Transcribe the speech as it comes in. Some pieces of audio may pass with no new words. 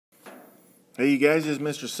Hey you guys, this is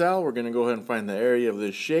Mr. Sal. We're going to go ahead and find the area of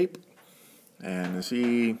this shape. And to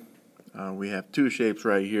see, we have two shapes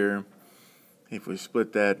right here. If we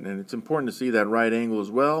split that, and it's important to see that right angle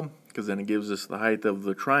as well, because then it gives us the height of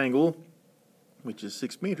the triangle, which is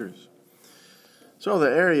 6 meters. So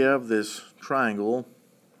the area of this triangle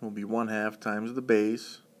will be 1/2 times the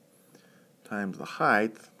base times the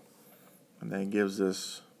height, and that gives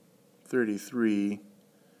us 33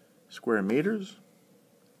 square meters.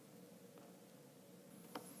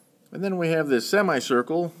 And then we have this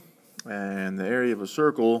semicircle, and the area of a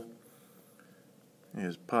circle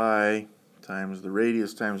is pi times the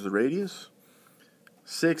radius times the radius.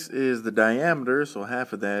 6 is the diameter, so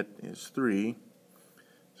half of that is 3.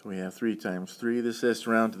 So we have 3 times 3. This has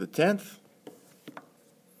to round to the 10th.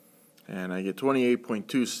 And I get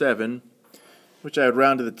 28.27, which I would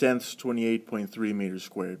round to the 10th, 28.3 meters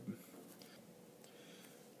squared.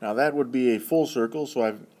 Now that would be a full circle,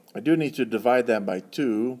 so I do need to divide that by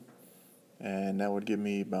 2. And that would give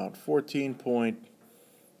me about 14.15.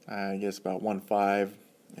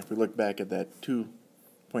 If we look back at that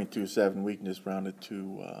 2.27, we can just round it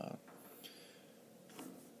to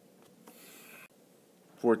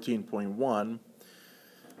 14.1.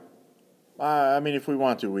 I mean, if we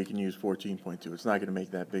want to, we can use 14.2. It's not going to make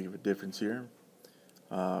that big of a difference here.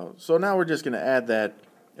 So now we're just going to add that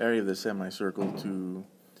area of the semicircle to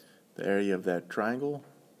the area of that triangle.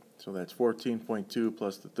 So that's 14.2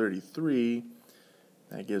 plus the 33.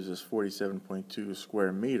 That gives us 47.2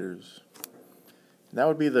 square meters. And that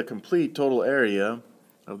would be the complete total area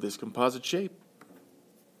of this composite shape.